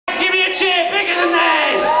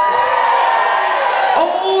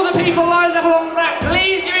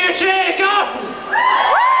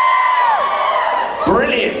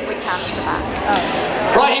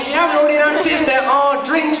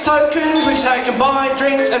tokens, which is how you can buy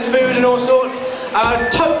drinks and food and all sorts.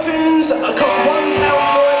 Tokens cost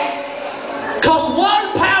 £1.40. Cost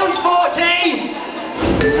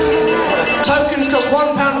 £1.40! Tokens cost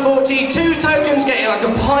 £1.40. 2 tokens get you like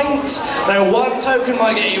a pint. Now 1 token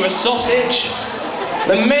might get you a sausage.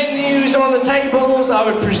 The menus are on the tables, I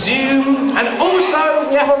would presume. And also,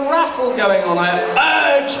 we have a raffle going on. I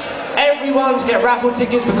urge everyone to get raffle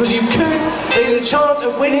tickets because you could get the chance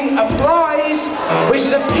of winning a prize, which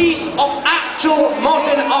is a piece of actual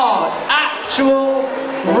modern art. Actual,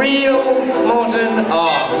 real modern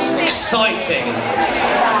art. Exciting.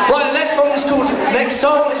 Right, the next song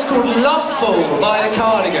is called Loveful by the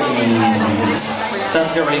Cardigans. Sounds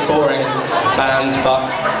like a really boring band, but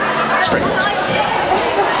it's pretty good.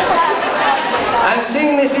 And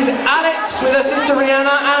singing this is Alex with her sister Rihanna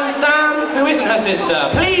and Sam, who isn't her sister.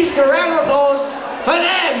 Please give a round of applause for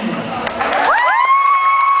them!